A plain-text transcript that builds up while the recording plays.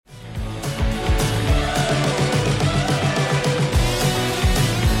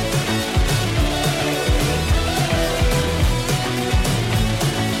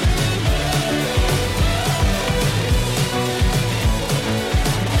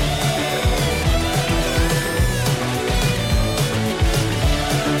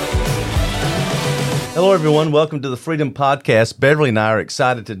Hello, everyone. Welcome to the Freedom Podcast. Beverly and I are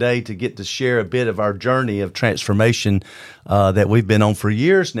excited today to get to share a bit of our journey of transformation that we've been on for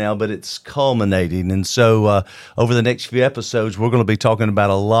years now, but it's culminating. And so over the next few episodes, we're going to be talking about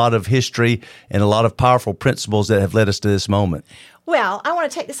a lot of history and a lot of powerful principles that have led us to this moment. Well, I want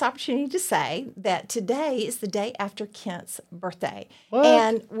to take this opportunity to say that today is the day after Kent's birthday. What?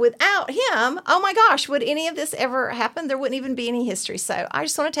 And without him, oh my gosh, would any of this ever happen? There wouldn't even be any history. So I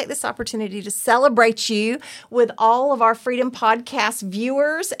just want to take this opportunity to celebrate you with all of our Freedom Podcast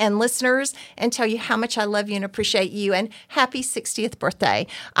viewers and listeners and tell you how much I love you and appreciate you. And happy 60th birthday.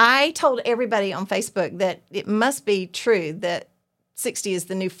 I told everybody on Facebook that it must be true that 60 is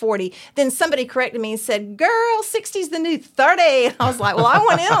the new 40. Then somebody corrected me and said, girl, 60 is the new 30. And I was like, well, I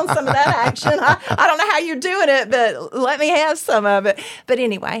want in on some of that action. I don't know how you're doing it, but let me have some of it. But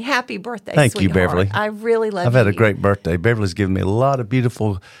anyway, happy birthday, Thank you, sweetheart. Beverly. I really love you. I've had a great birthday. Beverly's given me a lot of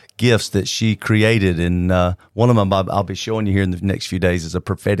beautiful gifts that she created, and one of them I'll be showing you here in the next few days is a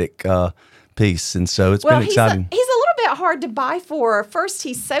prophetic piece, and so it's been exciting. He's a little bit hard to buy for. First,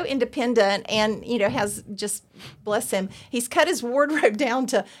 he's so independent and, has just, bless him, he's cut his wardrobe down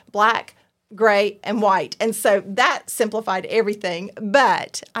to black, gray, and white. And so that simplified everything.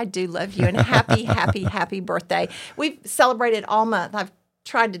 But I do love you, and happy, happy birthday. We've celebrated all month. I've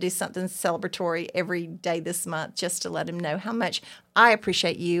tried to do something celebratory every day this month just to let him know how much I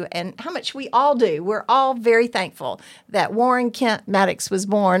appreciate you and how much we all do. We're all very thankful that Warren Kent Maddox was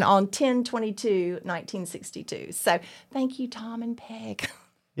born on 10/22/1962. So thank you, Tom and Peg.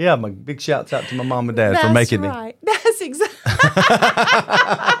 Yeah, my big shouts out to my mom and dad for making me. That's exactly.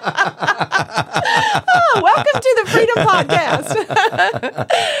 Welcome to the Freedom Podcast.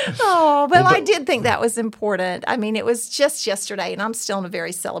 I did think that was important. I mean, it was just yesterday, and I'm still in a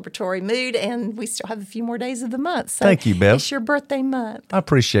very celebratory mood, and we still have a few more days of the month. So thank you, Bev. It's your birthday month. I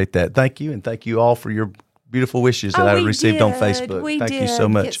appreciate that. Thank you, and thank you all for your beautiful wishes that I received on Facebook. Thank you so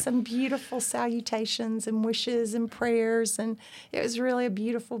much. Get some beautiful salutations and wishes and prayers, and it was really a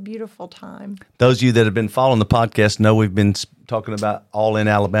beautiful, beautiful time. Those of you that have been following the podcast know we've been talking about All in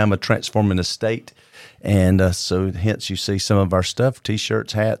Alabama, transforming the state, and so hence you see some of our stuff: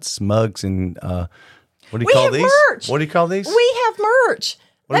 T-shirts, hats, mugs, and what do you call these? Merch. What do you call these? We have merch.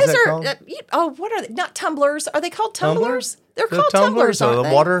 What is that called? What are they? Not tumblers. Are they called tumblers? They're called tumblers, aren't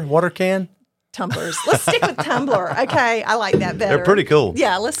they? Water can? Tumblers. Let's stick with Tumbler. Okay, I like that better. They're pretty cool.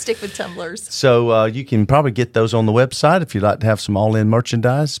 Yeah, let's stick with tumblers. So you can probably get those on the website if you'd like to have some all-in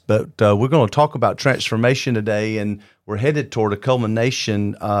merchandise. But we're going to talk about transformation today, and we're headed toward a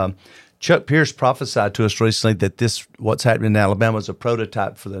culmination. Chuck Pierce prophesied to us recently that what's happening in Alabama is a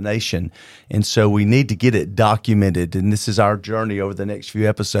prototype for the nation. And so we need to get it documented. And this is our journey over the next few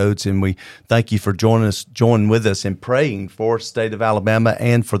episodes. And we thank you for joining with us in praying for the state of Alabama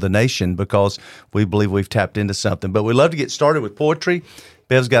and for the nation, because we believe we've tapped into something. But we'd love to get started with poetry.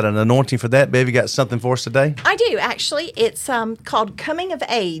 Bev's got an anointing for that. Bev, you got something for us today? I do, actually. It's called Coming of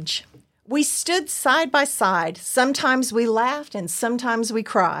Age. We stood side by side. Sometimes we laughed and sometimes we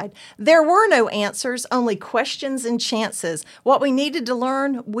cried. There were no answers, only questions and chances. What we needed to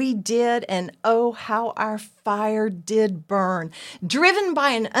learn, we did, and oh, how our fire did burn. Driven by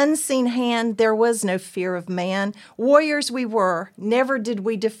an unseen hand, there was no fear of man. Warriors we were, never did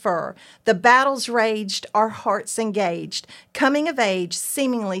we defer. The battles raged, our hearts engaged. Coming of age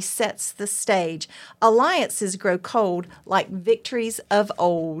seemingly sets the stage. Alliances grow cold like victories of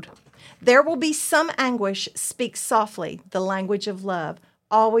old. There will be some anguish, speak softly, the language of love,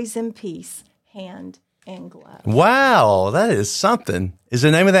 always in peace, hand and glove. Wow, that is something. Is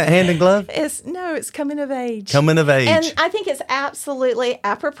the name of that Hand and Glove? It's Coming of Age. Coming of Age. And I think it's absolutely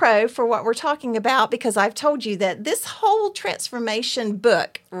apropos for what we're talking about, because I've told you that this whole transformation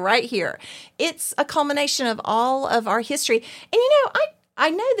book right here, it's a culmination of all of our history. And I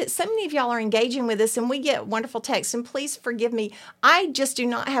know that so many of y'all are engaging with us, and we get wonderful texts, and please forgive me. I just do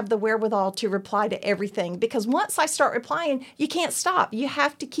not have the wherewithal to reply to everything, because once I start replying, you can't stop. You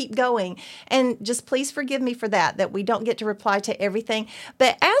have to keep going. And just please forgive me for that we don't get to reply to everything.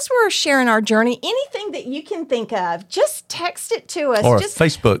 But as we're sharing our journey, anything that you can think of, just text it to us. Or just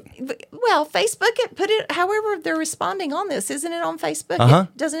Facebook. Well, Facebook it, put it however they're responding on this. Isn't it on Facebook? Uh-huh.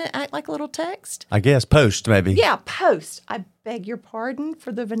 Doesn't it act like a little text? I guess post maybe. Yeah, post. I beg your pardon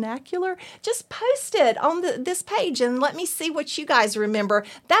for the vernacular. Just post it on this page and let me see what you guys remember.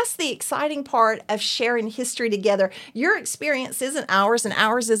 That's the exciting part of sharing history together. Your experience isn't ours and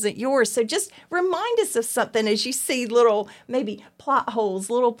ours isn't yours. So just remind us of something as you see little maybe plot holes,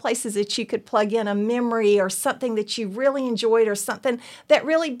 little places that you could plug in a memory or something that you really enjoyed or something that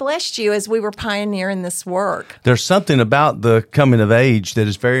really blessed you as we were pioneering this work. There's something about the coming of age that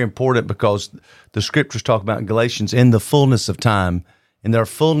is very important, because the scriptures talk about in Galatians, in the fullness of time. And there are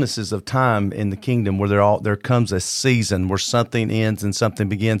fullnesses of time in the kingdom where there comes a season where something ends and something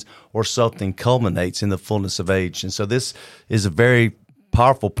begins, or something culminates in the fullness of age. And so this is a very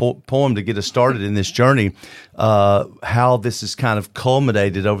powerful poem to get us started in this journey, how this has kind of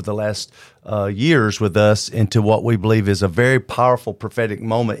culminated over the last years with us into what we believe is a very powerful prophetic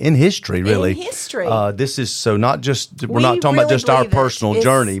moment in history, really. In history. This is so not just, we're not talking about just our personal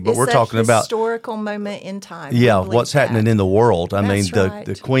journey, but we're talking about historical moment in time. Yeah, what's happening in the world. I mean, right.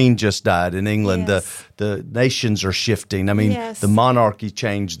 the Queen just died in England. Yes. The nations are shifting. I mean, Yes. the monarchy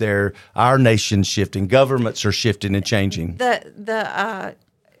changed there. Our nation's shifting. Governments are shifting and changing. The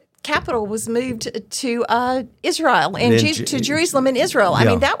capital was moved to Israel and to Jerusalem in Israel. I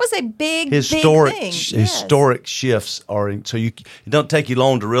mean, that was a big historic thing. historic shifts are so it don't take you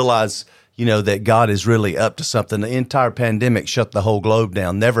long to realize that God is really up to something. The entire pandemic shut the whole globe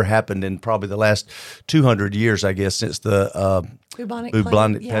down. Never happened in probably the last 200 years, I guess, since the bubonic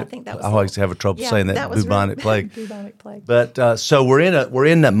plague. Yeah, I think that was. I always have trouble saying that bubonic plague. Bubonic plague. But so we're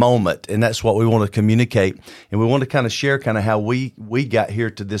in that moment, and that's what we want to communicate, and we want to kind of share kind of how we got here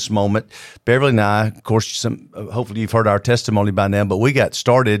to this moment. Beverly and I, of course, hopefully you've heard our testimony by now, but we got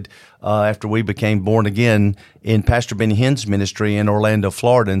started after we became born again in Pastor Benny Hinn's ministry in Orlando,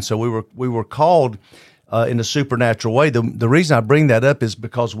 Florida, and so we were called in a supernatural way. The reason I bring that up is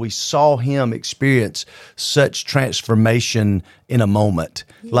because we saw him experience such transformation in a moment.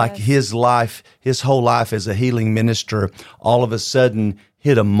 Yes. Like his whole life as a healing minister, all of a sudden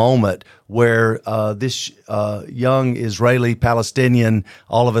hit a moment where this young Israeli Palestinian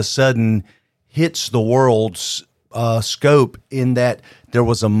all of a sudden hits the world's scope, in that there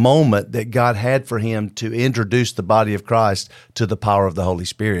was a moment that God had for him to introduce the body of Christ to the power of the Holy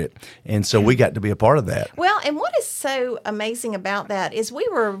Spirit. And so we got to be a part of that. Well, and what is so amazing about that is we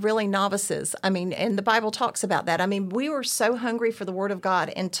were really novices. I mean, and the Bible talks about that. I mean, we were so hungry for the Word of God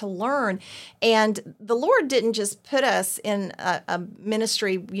and to learn. And the Lord didn't just put us in a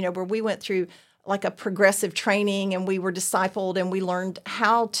ministry, where we went through like a progressive training and we were discipled and we learned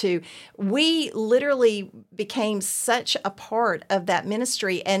how to. We literally became such a part of that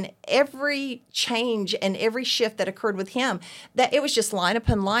ministry, and every change and every shift that occurred with him, that it was just line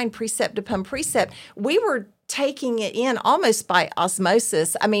upon line, precept upon precept. We were taking it in almost by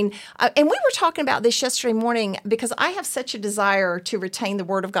osmosis. I mean, and we were talking about this yesterday morning because I have such a desire to retain the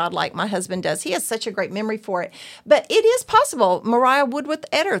Word of God like my husband does. He has such a great memory for it. But it is possible. Mariah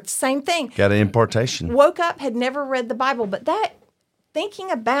Woodworth-Etter, same thing. Got an impartation. Woke up, had never read the Bible. But thinking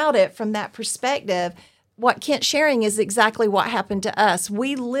about it from that perspective, what Kent's sharing is exactly what happened to us.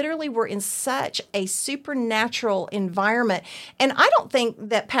 We literally were in such a supernatural environment. And I don't think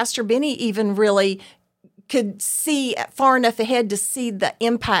that Pastor Benny even really could see far enough ahead to see the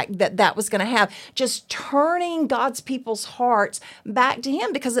impact that was going to have, just turning God's people's hearts back to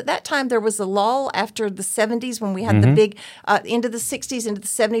him. Because at that time, there was a lull after the 70s when we had the big, into the 60s, into the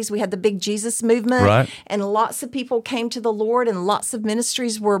 70s, we had the big Jesus movement. Right. And lots of people came to the Lord and lots of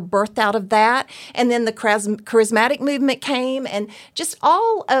ministries were birthed out of that. And then the charismatic movement came and just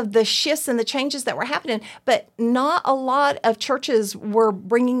all of the shifts and the changes that were happening. But not a lot of churches were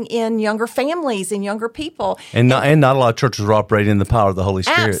bringing in younger families and younger people. And not a lot of churches are operating in the power of the Holy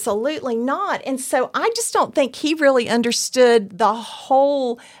Spirit. Absolutely not. And so I just don't think he really understood the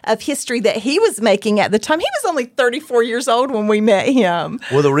whole of history that he was making at the time. He was only 34 years old when we met him.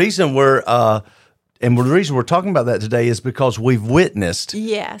 Well, the reason we're talking about that today is because we've witnessed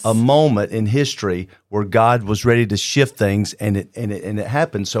a moment in history where God was ready to shift things, and it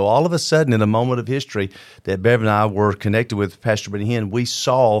happened. So all of a sudden, in a moment of history that Bev and I were connected with Pastor Benny Hinn, we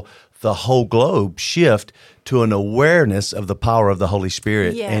saw the whole globe shift to an awareness of the power of the Holy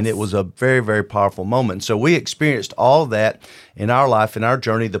Spirit. Yes. And it was a very, very powerful moment. So we experienced all of that in our life, in our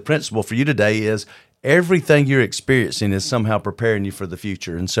journey. The principle for you today is everything you're experiencing is somehow preparing you for the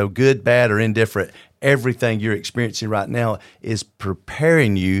future. And so good, bad, or indifferent, everything you're experiencing right now is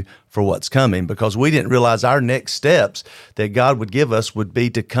preparing you for what's coming, because we didn't realize our next steps that God would give us would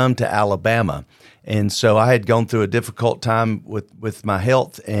be to come to Alabama. And so I had gone through a difficult time with my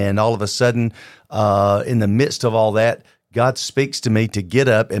health, and all of a sudden, in the midst of all that, God speaks to me to get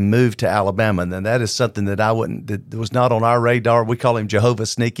up and move to Alabama. And that is something that was not on our radar. We call him Jehovah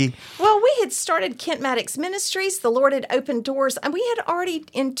Sneaky. Well, we had started Kent Maddox Ministries. The Lord had opened doors, and we had already,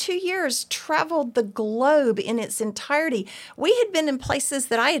 in 2 years, traveled the globe in its entirety. We had been in places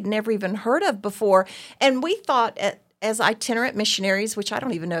that I had never even heard of before, and we thought as itinerant missionaries, which I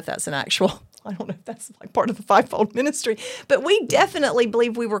don't even know if that's an actual I don't know if that's like part of the fivefold ministry, but we definitely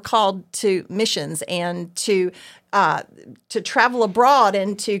believe we were called to missions and to travel abroad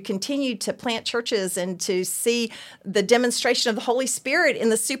and to continue to plant churches and to see the demonstration of the Holy Spirit in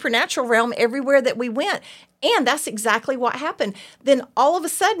the supernatural realm everywhere that we went. And that's exactly what happened. Then all of a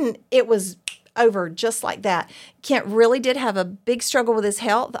sudden, it was over just like that. Kent really did have a big struggle with his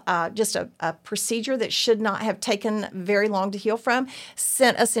health, just a procedure that should not have taken very long to heal from,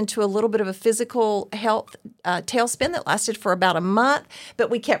 sent us into a little bit of a physical health tailspin that lasted for about a month, but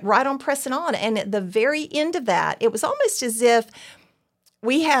we kept right on pressing on. And at the very end of that, it was almost as if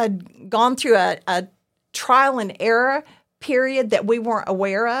we had gone through a trial and error period that we weren't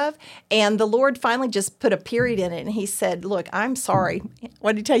aware of. And the Lord finally just put a period in it. And he said, look, I'm sorry.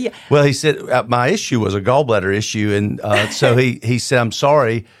 What did he tell you? Well, he said, my issue was a gallbladder issue. And so he said, I'm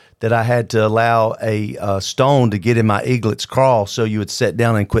sorry that I had to allow a stone to get in my eaglet's craw so you would sit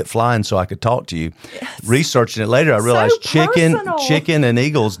down and quit flying so I could talk to you. Yes. Researching it later, I realized chicken and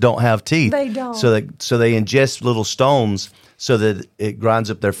eagles don't have teeth. They don't. So they ingest little stones so that it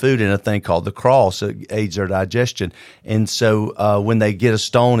grinds up their food in a thing called the craw, so it aids their digestion. And so when they get a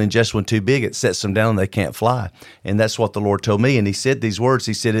stone and just one too big, it sets them down and they can't fly. And that's what the Lord told me. And he said these words.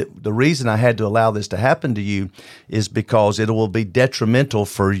 He said, the reason I had to allow this to happen to you is because it will be detrimental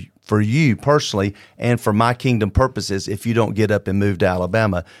for you personally and for my kingdom purposes if you don't get up and move to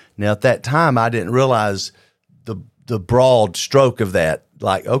Alabama. Now, at that time, I didn't realize the broad stroke of that.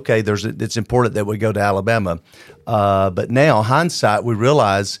 Like, okay, it's important that we go to Alabama. But now, hindsight, we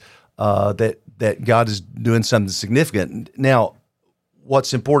realize that God is doing something significant. Now,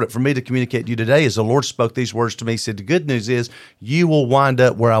 what's important for me to communicate to you today is the Lord spoke these words to me. He said, the good news is you will wind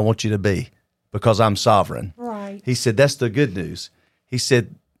up where I want you to be because I'm sovereign. Right. He said, that's the good news. He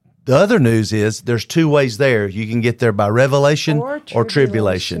said, the other news is there's two ways there. You can get there by revelation or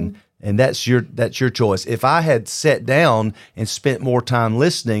tribulation. And that's your choice. If I had sat down and spent more time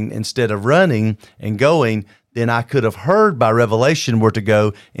listening instead of running and going, then I could have heard by revelation where to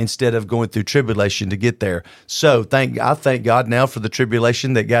go instead of going through tribulation to get there. So I thank God now for the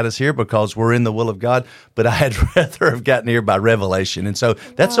tribulation that got us here because we're in the will of God, but I had rather have gotten here by revelation. And so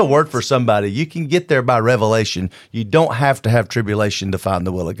that's a word for somebody. You can get there by revelation. You don't have to have tribulation to find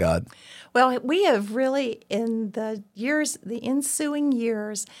the will of God. Well, we have really, in the ensuing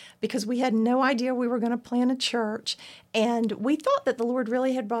years, because we had no idea we were going to plant a church, and we thought that the Lord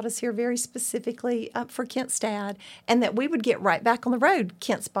really had brought us here very specifically for Kent's dad, and that we would get right back on the road.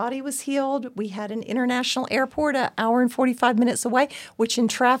 Kent's body was healed. We had an international airport an hour and 45 minutes away, which in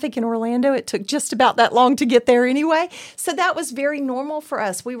traffic in Orlando, it took just about that long to get there anyway. So that was very normal for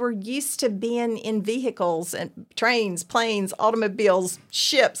us. We were used to being in vehicles and trains, planes, automobiles,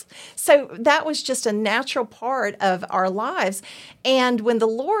 ships. So that was just a natural part of our lives. And when the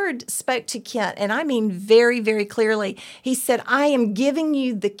Lord spoke to Kent, and I mean very, very clearly, he said, I am giving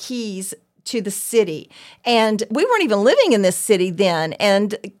you the keys to the city. And we weren't even living in this city then.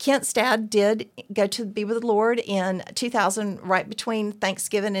 And Kent's dad did go to be with the Lord in 2000, right between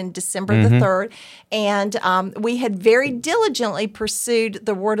Thanksgiving and December the 3rd. And we had very diligently pursued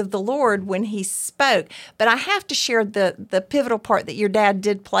the word of the Lord when he spoke. But I have to share the pivotal part that your dad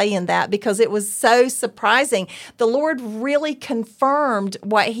did play in that because it was so surprising. The Lord really confirmed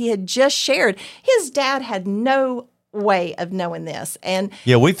what he had just shared. His dad had no way of knowing this. And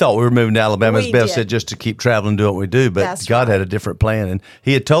yeah, we thought we were moving to Alabama, as Bev said, just to keep traveling, doing what we do. But That's God right. had a different plan, and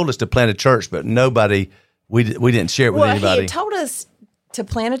He had told us to plant a church, but we didn't share it with anybody. He had told us to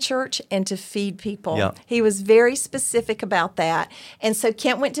plant a church and to feed people. Yeah. He was very specific about that. And so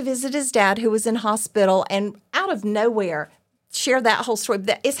Kent went to visit his dad, who was in hospital, and out of nowhere, share that whole story.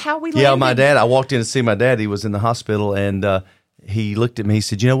 That is how we landed. Yeah, my dad. I walked in to see my dad. He was in the hospital, and he looked at me. He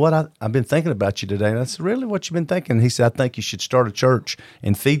said, "You know what? I've been thinking about you today." And I said, "Really? What you been thinking?" He said, "I think you should start a church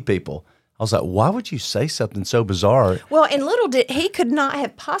and feed people." I was like, "Why would you say something so bizarre?" Well, and little did he could not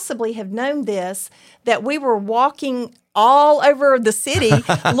have possibly have known this, that we were walking all over the city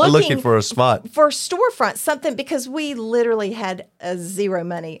looking for a spot. For storefront, something, because we literally had zero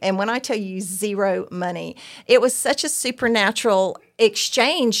money. And when I tell you zero money, it was such a supernatural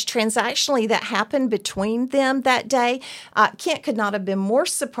exchange transactionally that happened between them that day. Kent could not have been more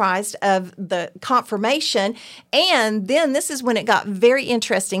surprised of the confirmation. And then this is when it got very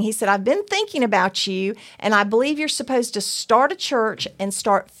interesting. He said, "I've been thinking about you, and I believe you're supposed to start a church and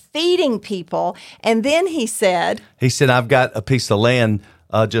start feeding people." And then he said, "I've got a piece of land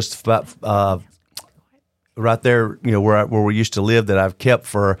just about right there, where we used to live that I've kept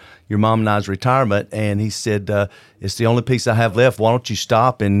for your mom and I's retirement." And he said, "It's the only piece I have left. Why don't you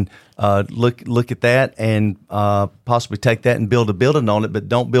stop and look at that and possibly take that and build a building on it, but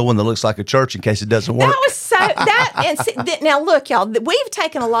don't build one that looks like a church in case it doesn't work. That was so that and see, now look, y'all, we've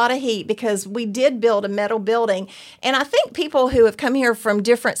taken a lot of heat because we did build a metal building, and I think people who have come here from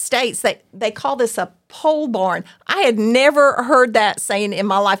different states, they call this a pole barn. I had never heard that saying in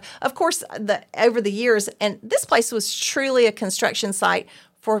my life. Of course, over the years, and this place was truly a construction site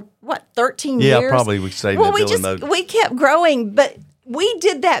for 13 years. Yeah, probably we say. Well, we kept growing, but we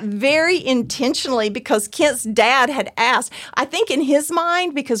did that very intentionally because Kent's dad had asked. I think in his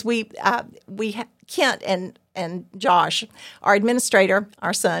mind, because Kent and Josh, our administrator,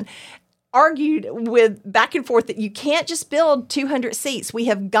 our son, argued with back and forth that you can't just build 200 seats. We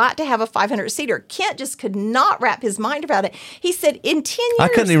have got to have a 500-seater. Kent just could not wrap his mind around it. He said, in 10 years... I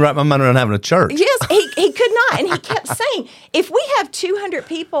couldn't even wrap my mind around having a church. Yes, he could not. And he kept saying, if we have 200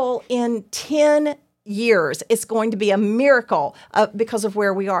 people in 10 years, it's going to be a miracle because of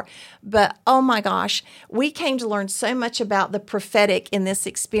where we are. But oh my gosh, we came to learn so much about the prophetic in this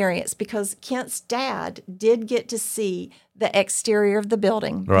experience because Kent's dad did get to see the exterior of the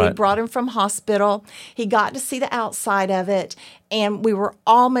building. Right. They brought him from hospital. He got to see the outside of it, and we were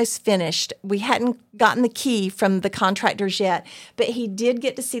almost finished. We hadn't gotten the key from the contractors yet, but he did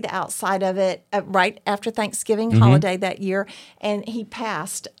get to see the outside of it right after Thanksgiving holiday that year, and he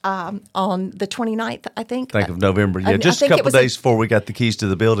passed on the 29th, I think. Of November. Yeah, just a couple of days before we got the keys to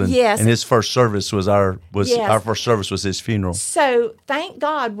the building. Yes. And his first service was our first service was his funeral. So thank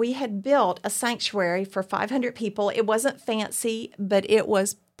God we had built a sanctuary for 500 people. It wasn't fancy, but it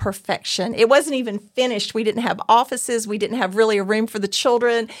was perfection. It wasn't even finished. We didn't have offices. We didn't have really a room for the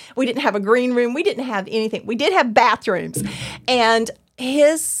children. We didn't have a green room. We didn't have anything. We did have bathrooms. And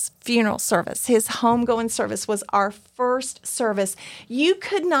his funeral service, his homegoing service, was our first service. You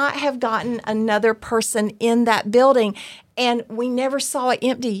could not have gotten another person in that building, and we never saw it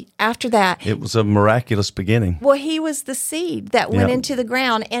empty after that. It was a miraculous beginning. Well, he was the seed that went into the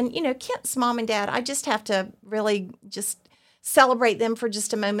ground. And, Kent's mom and dad, I just have to really just celebrate them for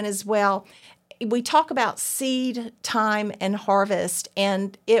just a moment as well. We talk about seed time and harvest,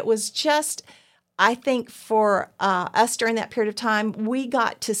 and it was just, I think for us during that period of time, we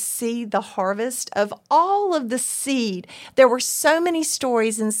got to see the harvest of all of the seed. There were so many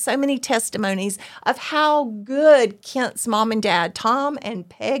stories and so many testimonies of how good Kent's mom and dad, Tom and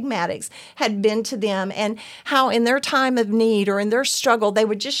Peg Maddox, had been to them, and how in their time of need or in their struggle, they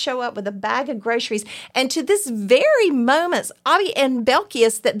would just show up with a bag of groceries. And to this very moment, Avi and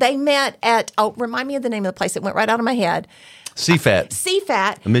Belkius, that they met at, remind me of the name of the place. It went right out of my head.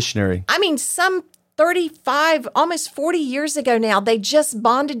 CFAT. A missionary. I mean, some 35, almost 40 years ago now, they just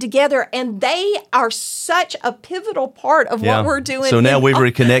bonded together, and they are such a pivotal part of what we're doing. So now we've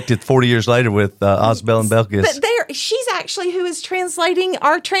reconnected 40 years later with Osbel and Belkis. But she's actually who is translating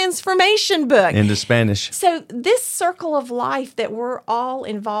our transformation book into Spanish. So this circle of life that we're all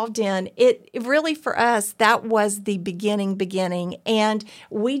involved in, it really for us, that was the beginning. And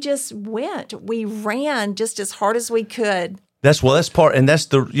we just we ran just as hard as we could. That's part, and that's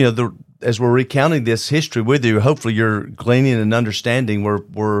as we're recounting this history with you, hopefully you're gleaning and understanding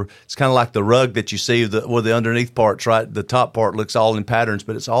where it's kind of like the rug that you see where the underneath parts, right? The top part looks all in patterns,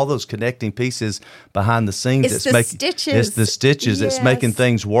 but it's all those connecting pieces behind the scenes. It's the stitches. It's the stitches Yes. that's making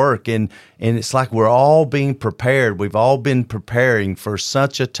things work. And it's like we're all being prepared. We've all been preparing for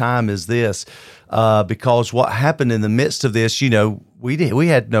such a time as this because what happened in the midst of this, we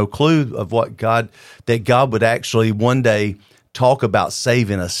had no clue of that God would actually one day talk about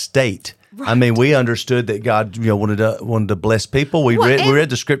saving a state. Right. I mean, we understood that God, wanted to bless people. We read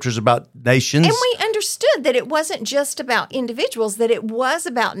the scriptures about nations, and we understood that it wasn't just about individuals; that it was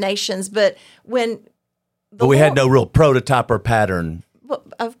about nations. But we had no real prototype or pattern. Well,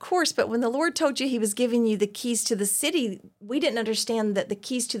 of course, but when the Lord told you He was giving you the keys to the city, we didn't understand that the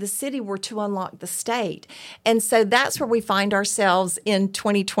keys to the city were to unlock the state, and so that's where we find ourselves in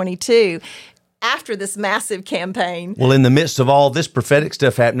 2022. After this massive campaign. Well, in the midst of all this prophetic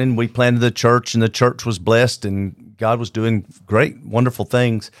stuff happening, we planted the church, and the church was blessed, and God was doing great, wonderful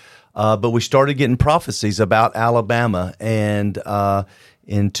things. But we started getting prophecies about Alabama, and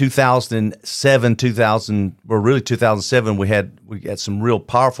in 2007, we had some real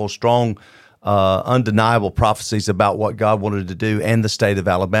powerful, strong, undeniable prophecies about what God wanted to do and the state of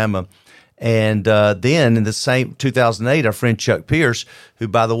Alabama. And then in the same 2008, our friend Chuck Pierce, who,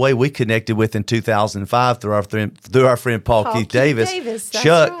 by the way, we connected with in 2005 through our friend Paul Keith Davis.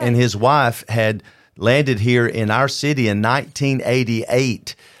 Chuck and his wife had landed here in our city in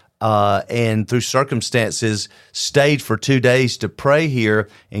 1988 and through circumstances stayed for 2 days to pray here,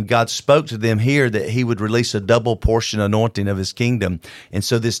 and God spoke to them here that he would release a double portion anointing of his kingdom. And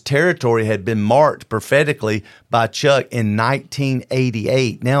so this territory had been marked prophetically by Chuck in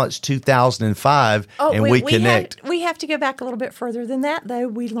 1988. Now it's 2005, and we connect. We have to go back a little bit further than that, though.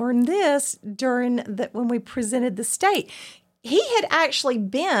 We learned this when we presented the state. He had actually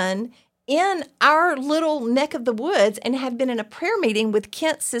been in our little neck of the woods and had been in a prayer meeting with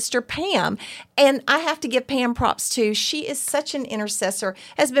Kent's sister, Pam. And I have to give Pam props, too. She is such an intercessor,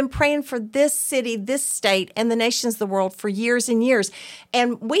 has been praying for this city, this state, and the nations of the world for years and years.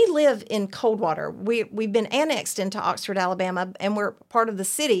 And we live in Coldwater. We've been annexed into Oxford, Alabama, and we're part of the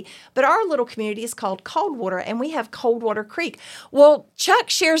city. But our little community is called Coldwater, and we have Coldwater Creek. Well, Chuck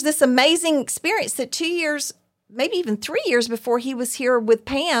shares this amazing experience that 2 years, maybe even 3 years before he was here with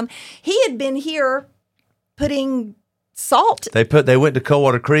Pam, he had been here putting salt. They went to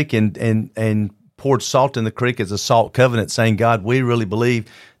Coldwater Creek and poured salt in the creek as a salt covenant, saying, God, we really believe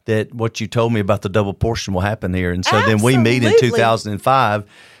that what you told me about the double portion will happen here. And so then we meet in 2005, and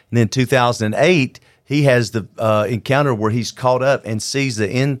then 2008, he has the encounter where he's caught up and sees the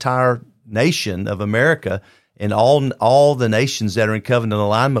entire nation of America and all the nations that are in covenant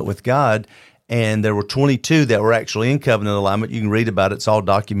alignment with God. And there were 22 that were actually in covenant alignment. You can read about it. It's all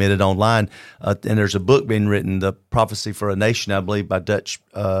documented online. And there's a book being written, The Prophecy for a Nation, I believe, by Dutch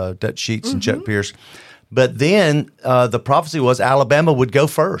Sheets and Chuck Pierce. But then the prophecy was Alabama would go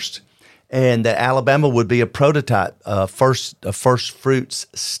first, and that Alabama would be a prototype, a first fruits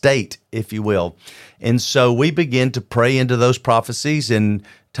state, if you will. And so we began to pray into those prophecies, and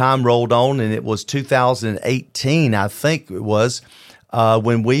time rolled on, and it was 2018, I think it was,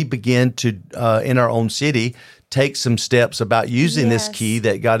 when we began to, in our own city, take some steps about using this key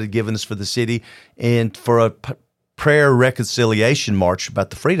that God had given us for the city and for a prayer reconciliation march about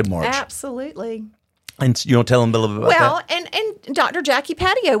the Freedom March. Absolutely. And you want to tell them a little bit about that? Well, and Dr. Jackie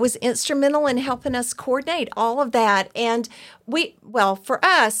Patio was instrumental in helping us coordinate all of that. And for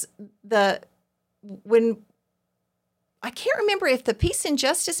us, I can't remember if the Peace and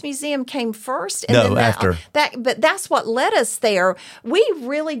Justice Museum came first. And no, after. But that's what led us there. We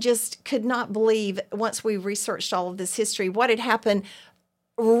really just could not believe, once we researched all of this history, what had happened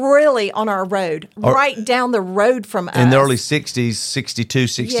really on our road, right down the road from us. In the early 60s, 62,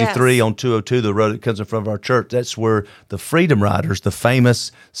 63, on 202, the road that comes in front of our church, that's where the Freedom Riders, the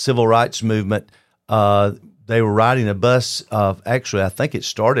famous civil rights movement, they were riding a bus. Actually, I think it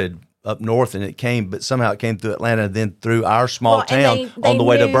started up north, and but somehow it came through Atlanta, then through our small town on the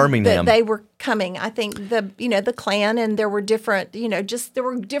way to Birmingham. They were coming. I think the Klan, and there were different, there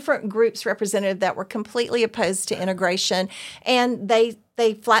were different groups represented that were completely opposed to integration, and they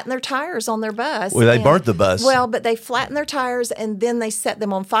flattened their tires on their bus. Well, they burnt the bus. Well, but they flattened their tires, and then they set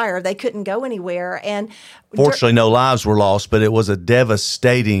them on fire. They couldn't go anywhere, and fortunately, no lives were lost, but it was a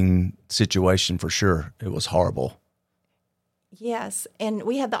devastating situation for sure. It was horrible. Yes, and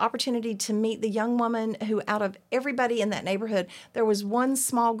we had the opportunity to meet the young woman who, out of everybody in that neighborhood, there was one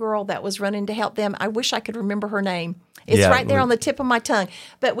small girl that was running to help them. I wish I could remember her name. It's right there on the tip of my tongue.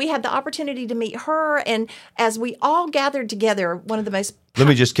 But we had the opportunity to meet her, and as we all gathered together, one of the most... Let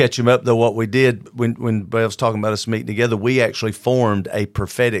me just catch him up, though. What we did when Bev was talking about us meeting together, we actually formed a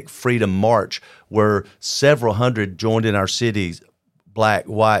prophetic freedom march where several hundred joined in our cities, Black,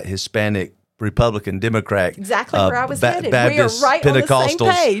 white, Hispanic, Republican, Democrat, exactly where I was headed. Baptist, we are right Pentecostals, on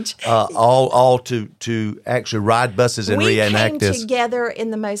the same page. all to actually ride buses and reenact this. We came together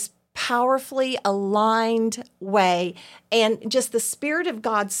in the most powerfully aligned way, and just the Spirit of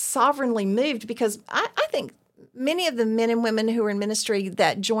God sovereignly moved, because I think many of the men and women who were in ministry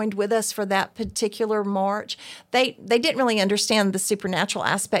that joined with us for that particular march, they didn't really understand the supernatural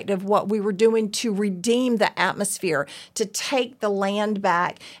aspect of what we were doing to redeem the atmosphere, to take the land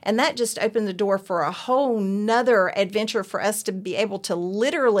back. And that just opened the door for a whole nother adventure for us to be able to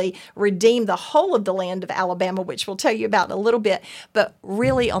literally redeem the whole of the land of Alabama, which we'll tell you about in a little bit. But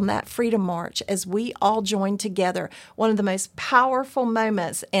really, on that Freedom March, as we all joined together, one of the most powerful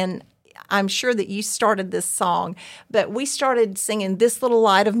moments, and I'm sure that you started this song, but we started singing This Little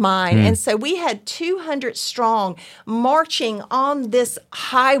Light of Mine. And so we had 200 strong marching on this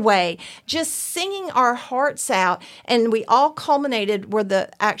highway, just singing our hearts out. And we all culminated where the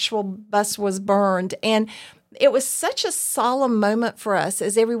actual bus was burned. And it was such a solemn moment for us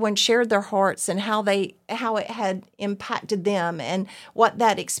as everyone shared their hearts and how it had impacted them and what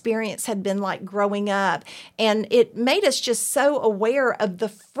that experience had been like growing up. And it made us just so aware of the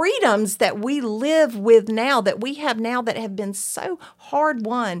freedoms that we live with now, that we have now, that have been so hard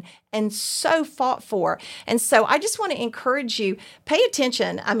won and so fought for. And so I just want to encourage you, pay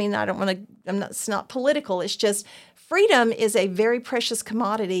attention. I mean, it's not political. It's just freedom is a very precious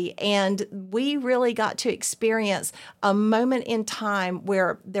commodity, and we really got to experience a moment in time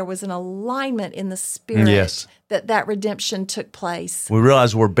where there was an alignment in the spirit. Yes. that redemption took place. We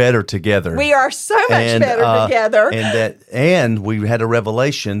realize we're better together. We are so much better together. And we had a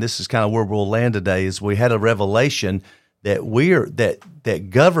revelation. This is kind of where we'll land today. Is we had a revelation that that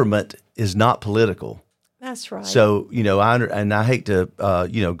government is not political. That's right. So I hate to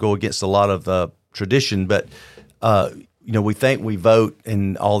go against a lot of tradition, but we think we vote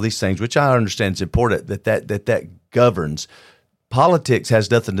and all these things, which I understand is important, that governs. Politics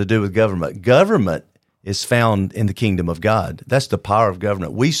has nothing to do with government. Government is found in the kingdom of God. That's the power of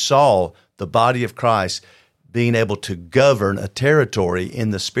government. We saw the body of Christ being able to govern a territory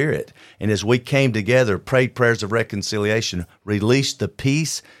in the Spirit. And as we came together, prayed prayers of reconciliation, released the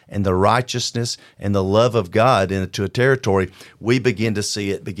peace and the righteousness and the love of God into a territory, we begin to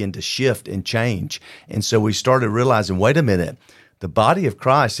see it begin to shift and change. And so we started realizing, wait a minute, the body of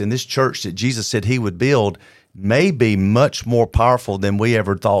Christ in this church that Jesus said he would build may be much more powerful than we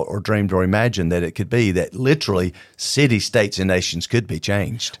ever thought or dreamed or imagined that it could be, that literally cities, states, and nations could be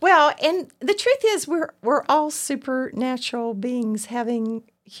changed. Well, and the truth is we're all supernatural beings having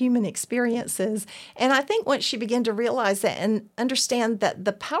human experiences. And I think once you begin to realize that and understand that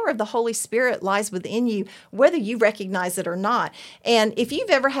the power of the Holy Spirit lies within you, whether you recognize it or not. And if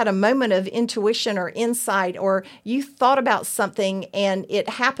you've ever had a moment of intuition or insight, or you thought about something and it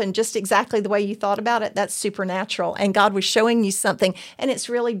happened just exactly the way you thought about it, that's supernatural. And God was showing you something. And it's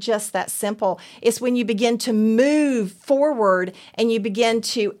really just that simple. It's when you begin to move forward and you begin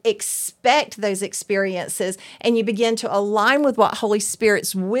to expect those experiences and you begin to align with what Holy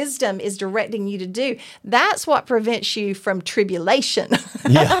Spirit's wisdom is directing you to do. That's what prevents you from tribulation.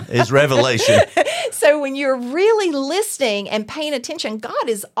 Yeah, it's revelation. So when you're really listening and paying attention, God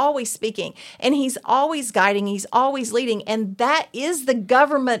is always speaking and he's always guiding, he's always leading. And that is the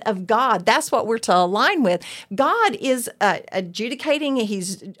government of God. That's what we're to align with. God is adjudicating.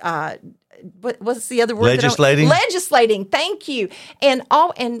 He's what's the other word? Legislating. Thank you. And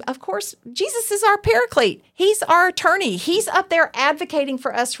of course, Jesus is our paraclete. He's our attorney. He's up there advocating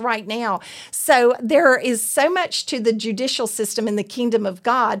for us right now. So there is so much to the judicial system in the kingdom of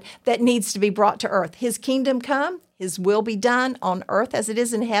God that needs to be brought to earth. His kingdom come, his will be done on earth as it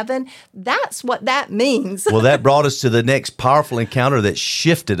is in heaven. That's what that means. Well, that brought us to the next powerful encounter that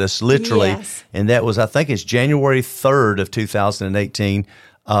shifted us literally. Yes. And that was, I think it's January 3rd of 2018.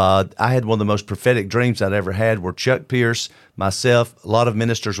 I had one of the most prophetic dreams I'd ever had, where Chuck Pierce, myself, a lot of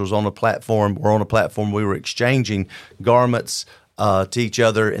ministers was on a platform. We're on a platform. We were exchanging garments to each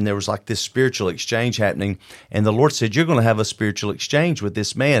other, and there was like this spiritual exchange happening. And the Lord said, you're going to have a spiritual exchange with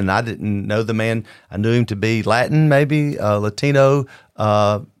this man. And I didn't know the man. I knew him to be Latin, maybe Latino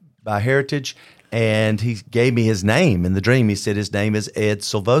by heritage. And he gave me his name in the dream. He said his name is Ed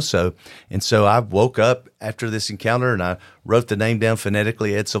Silvoso. And so I woke up after this encounter and I wrote the name down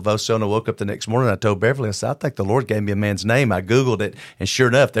phonetically, Ed Silvoso. And I woke up the next morning and I told Beverly, I said, I think the Lord gave me a man's name. I Googled it. And sure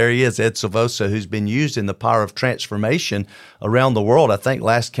enough, there he is, Ed Silvoso, who's been used in the power of transformation around the world. I think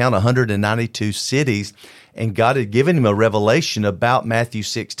last count 192 cities. And God had given him a revelation about Matthew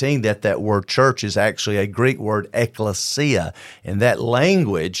 16, that word church is actually a Greek word, ekklesia. And that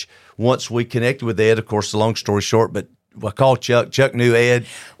language, once we connected with Ed, of course, the long story short, but I called Chuck. Chuck knew Ed.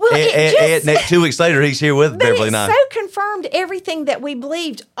 Well, Ed 2 weeks later, he's here with Beverly and I. It so confirmed everything that we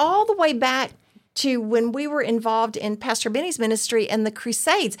believed all the way back to when we were involved in Pastor Benny's ministry and the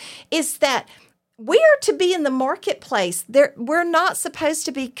Crusades, is that we are to be in the marketplace. We're not supposed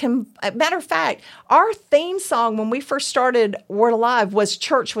to be. Matter of fact, our theme song when we first started Word Alive was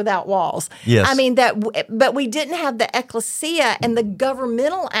 "Church Without Walls." Yes, I mean but we didn't have the ecclesia and the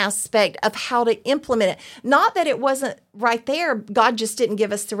governmental aspect of how to implement it. Not that it wasn't right there. God just didn't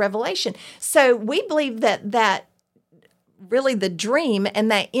give us the revelation. So we believe that really the dream and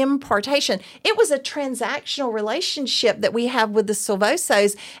that impartation. It was a transactional relationship that we have with the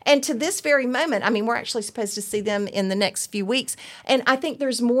Silvosos. And to this very moment, I mean, we're actually supposed to see them in the next few weeks. And I think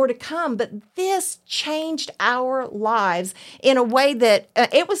there's more to come. But this changed our lives in a way that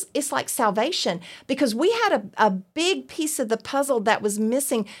it's like salvation, because we had a big piece of the puzzle that was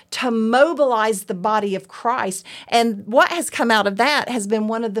missing to mobilize the body of Christ. And what has come out of that has been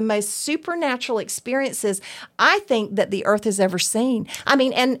one of the most supernatural experiences I think that the earth has ever seen. I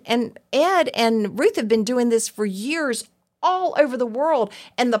mean, and Ed and Ruth have been doing this for years all over the world.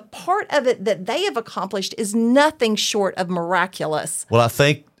 And the part of it that they have accomplished is nothing short of miraculous. Well, I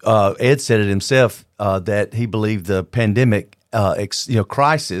think Ed said it himself that he believed the pandemic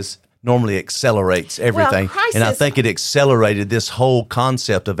crisis normally accelerates everything. And I think it accelerated this whole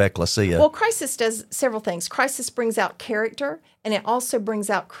concept of ecclesia. Well, crisis does several things. Crisis brings out character, and it also brings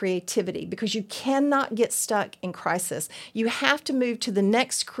out creativity, because you cannot get stuck in crisis. You have to move to the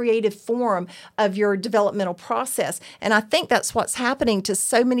next creative form of your developmental process. And I think that's what's happening to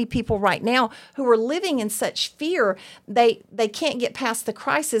so many people right now who are living in such fear. They can't get past the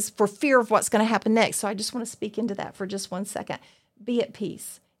crisis for fear of what's going to happen next. So I just want to speak into that for just 1 second. Be at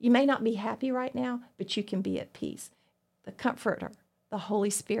peace. You may not be happy right now, but you can be at peace. The Comforter, the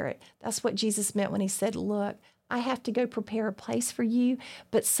Holy Spirit. That's what Jesus meant when he said, look, I have to go prepare a place for you,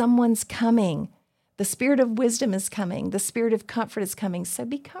 but someone's coming. The Spirit of wisdom is coming. The Spirit of comfort is coming. So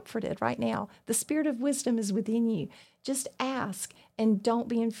be comforted right now. The Spirit of wisdom is within you. Just ask and don't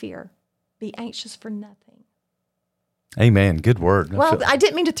be in fear. Be anxious for nothing. Amen. Good word. Well, I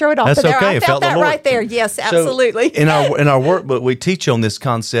didn't mean to throw it off That's there. okay. I felt that right there. Yes, absolutely. So in our workbook, we teach on this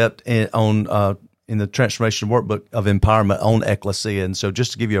concept in the transformation workbook of empowerment on ecclesia. And so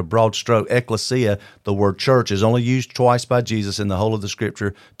just to give you a broad stroke, ecclesia, the word church, is only used twice by Jesus in the whole of the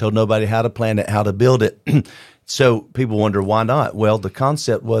Scripture. Told nobody how to plant it, how to build it. So people wonder, why not? Well, the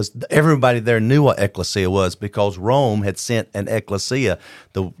concept was everybody there knew what ecclesia was, because Rome had sent an ecclesia.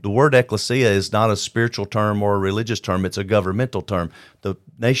 The word ecclesia is not a spiritual term or a religious term. It's a governmental term. The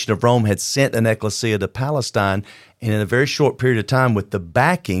nation of Rome had sent an ecclesia to Palestine, and in a very short period of time, with the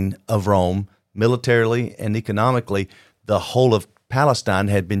backing of Rome, militarily and economically, the whole of Palestine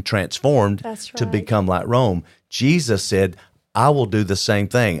had been transformed to become like Rome. Jesus said, I will do the same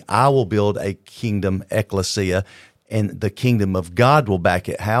thing. I will build a kingdom ecclesia, and the kingdom of God will back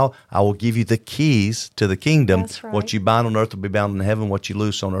it. How? I will give you the keys to the kingdom. That's right. What you bind on earth will be bound in heaven. What you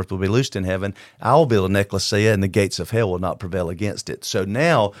loose on earth will be loosed in heaven. I will build an ecclesia, and the gates of hell will not prevail against it. So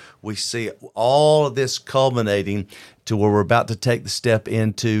now we see all of this culminating to where we're about to take the step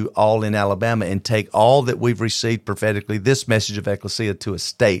into All in Alabama and take all that we've received prophetically, this message of ecclesia, to a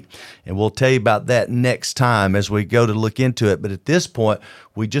state. And we'll tell you about that next time as we go to look into it. But at this point,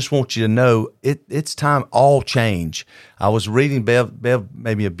 we just want you to know it's time all change. I was reading Bev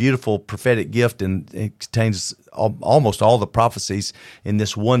maybe a beautiful prophetic gift, and it contains almost all the prophecies in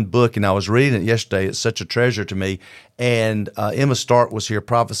this one book. And I was reading it yesterday. It's such a treasure to me. And Emma Stark was here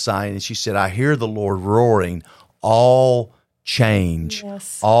prophesying, and she said, I hear the Lord roaring, all change,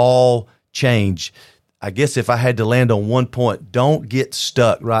 all change. I guess if I had to land on one point, don't get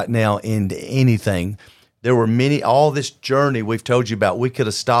stuck right now into anything. There were all this journey we've told you about, we could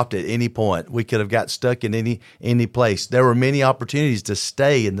have stopped at any point. We could have got stuck in any place. There were many opportunities to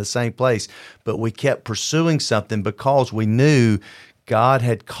stay in the same place, but we kept pursuing something because we knew God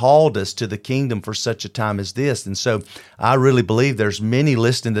had called us to the kingdom for such a time as this. And so I really believe there's many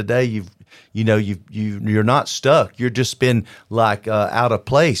listening today. You're not stuck. You're just been like out of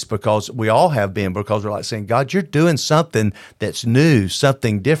place, because we all have been, because we're like saying, God, you're doing something that's new,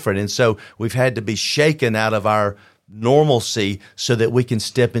 something different. And so we've had to be shaken out of our normalcy so that we can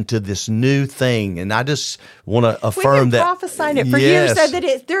step into this new thing. And I just want to affirm that. We've been prophesying it for years, so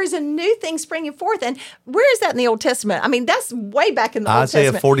that there is a new thing springing forth. And where is that in the Old Testament? I mean, that's way back in the Old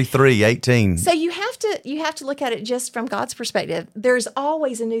Testament. Isaiah 43:18. So you have to look at it just from God's perspective. There's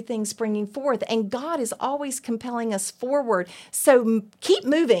always a new thing springing forth, and God is always compelling us forward. So keep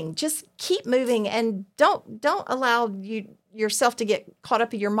moving, just keep moving, and don't allow yourself to get caught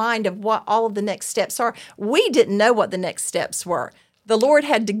up in your mind of what all of the next steps are. We didn't know what the next steps were. The Lord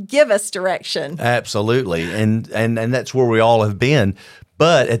had to give us direction. Absolutely. And that's where we all have been.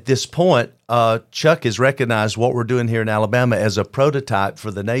 But at this point, Chuck has recognized what we're doing here in Alabama as a prototype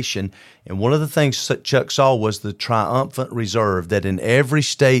for the nation. And one of the things that Chuck saw was the triumphant reserve, that in every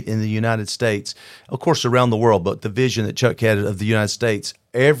state in the United States, of course around the world, but the vision that Chuck had of the United States,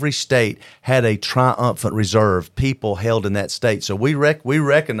 every state had a triumphant reserve, people held in that state. So we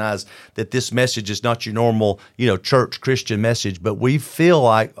recognize that this message is not your normal, church Christian message, but we feel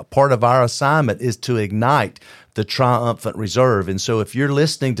like a part of our assignment is to ignite the triumphant reserve. And so if you're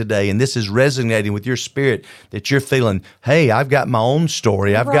listening today and this is resonating with your spirit, that you're feeling, hey, I've got my own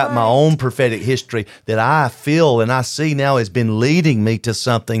story, I've got my own prophetic history that I feel and I see now has been leading me to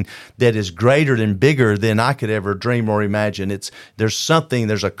something that is greater and bigger than I could ever dream or imagine.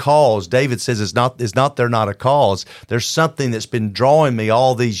 There's a cause. David says it's not there not a cause. There's something that's been drawing me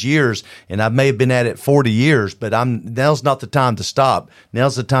all these years, and I may have been at it 40 years, but now's not the time to stop.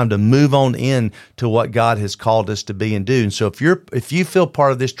 Now's the time to move on in to what God has called us to be and do. And so if you feel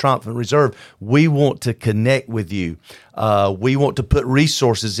part of this triumphant reserve, we want to connect with you. We want to put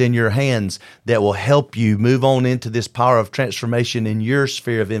resources in your hands that will help you move on into this power of transformation in your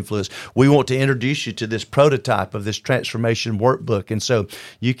sphere of influence. We want to introduce you to this prototype of this transformation workbook. And so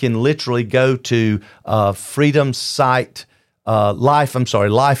you can literally go to Life of Freedom .site.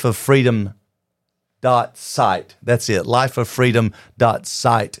 That's it,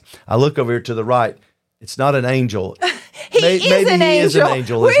 lifeoffreedom.site. I look over here to the right. It's not an angel. He is an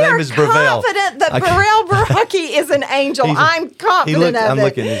angel. His name is Brevell. We are confident that Burrell Baraki is an angel. I'm confident of it. I'm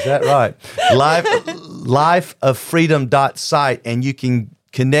looking. Is that right? Lifeoffreedom.site, and you can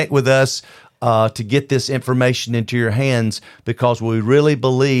connect with us to get this information into your hands, because we really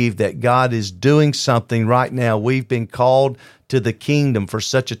believe that God is doing something right now. We've been called to the kingdom for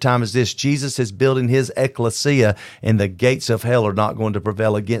such a time as this. Jesus is building his ecclesia, and the gates of hell are not going to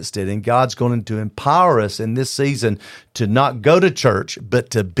prevail against it. And God's going to empower us in this season to not go to church, but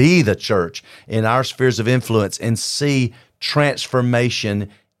to be the church in our spheres of influence and see transformation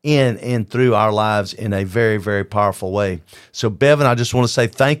in and through our lives in a very, very powerful way. So, Bevan, I just want to say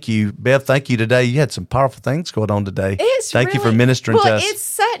thank you. Bev, thank you today. You had some powerful things going on today. Thank you for ministering to us. It's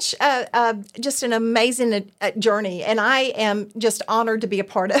such just an amazing journey, and I am just honored to be a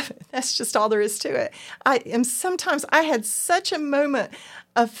part of it. That's just all there is to it. Sometimes I had such a moment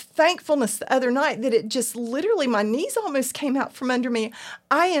of thankfulness the other night that it just literally, my knees almost came out from under me.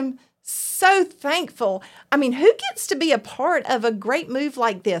 I am so thankful. I mean, who gets to be a part of a great move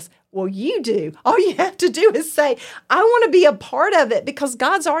like this? Well, you do. All you have to do is say, I want to be a part of it, because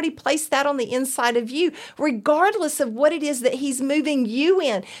God's already placed that on the inside of you, regardless of what it is that he's moving you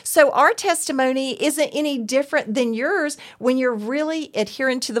in. So our testimony isn't any different than yours when you're really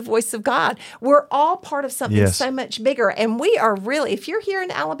adhering to the voice of God. We're all part of something so much bigger. And we are really, if you're here in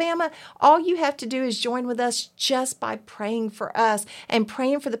Alabama, all you have to do is join with us just by praying for us and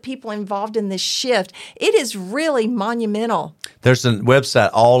praying for the people involved in this shift. It is really monumental. There's a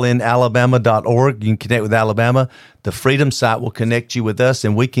website, allinalabama.org. You can connect with Alabama. The Freedom site will connect you with us,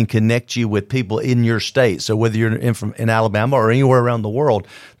 and we can connect you with people in your state. So whether you're in Alabama or anywhere around the world,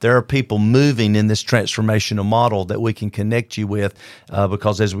 there are people moving in this transformational model that we can connect you with,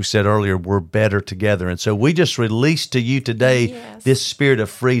 because as we said earlier, we're better together. And so we just released to you today this spirit of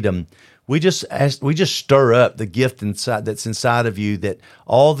freedom. We just stir up the gift that's inside of you, that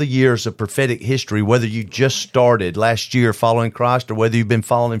all the years of prophetic history, whether you just started last year following Christ or whether you've been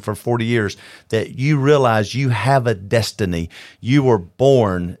following him for 40 years, that you realize you have a destiny. You were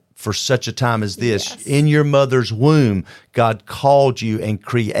born for such a time as this. Yes. In your mother's womb, God called you and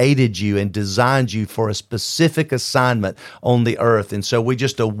created you and designed you for a specific assignment on the earth. And so we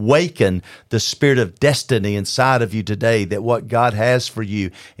just awaken the spirit of destiny inside of you today, that what God has for you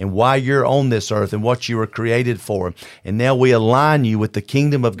and why you're on this earth and what you were created for. And now we align you with the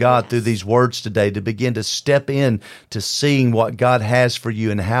kingdom of God through these words today, to begin to step in to seeing what God has for you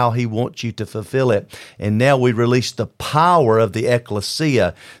and how he wants you to fulfill it. And now we release the power of the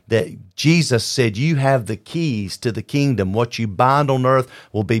ecclesia, that Jesus said, you have the keys to the kingdom. What you bind on earth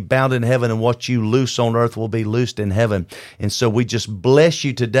will be bound in heaven, and what you loose on earth will be loosed in heaven. And so we just bless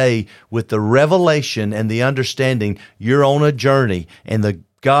you today with the revelation and the understanding you're on a journey, and the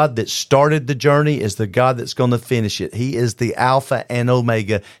God that started the journey is the God that's going to finish it. He is the Alpha and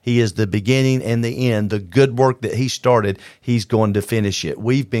Omega. He is the beginning and the end. The good work that he started, he's going to finish it.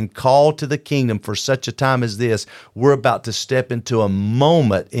 We've been called to the kingdom for such a time as this. We're about to step into a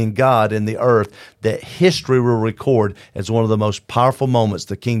moment in God and the earth that history will record as one of the most powerful moments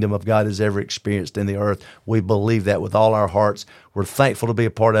the kingdom of God has ever experienced in the earth. We believe that with all our hearts. We're thankful to be a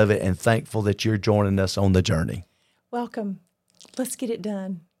part of it, and thankful that you're joining us on the journey. Welcome. Let's get it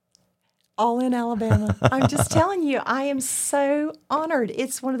done. All in Alabama. I'm just telling you, I am so honored.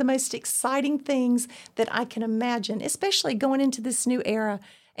 It's one of the most exciting things that I can imagine, especially going into this new era.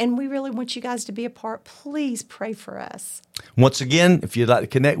 And we really want you guys to be a part. Please pray for us. Once again, if you'd like to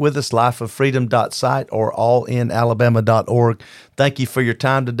connect with us, lifeoffreedom.site or allinalabama.org. Thank you for your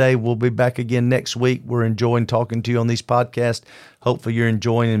time today. We'll be back again next week. We're enjoying talking to you on these podcasts. Hopefully you're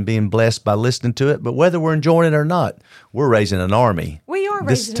enjoying and being blessed by listening to it. But whether we're enjoying it or not, we're raising an army. We are raising an army.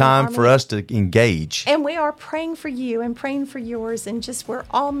 This is time for us to engage. And we are praying for you and praying for yours. And just we're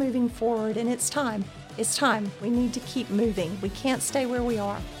all moving forward. And it's time. It's time. We need to keep moving. We can't stay where we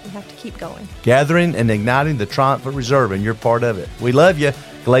are. We have to keep going. Gathering and igniting the triumphant reserve, and you're part of it. We love you.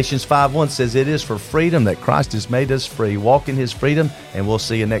 Galatians 5:1 says, "It is for freedom that Christ has made us free. Walk in his freedom," and we'll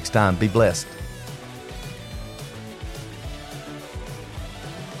see you next time. Be blessed.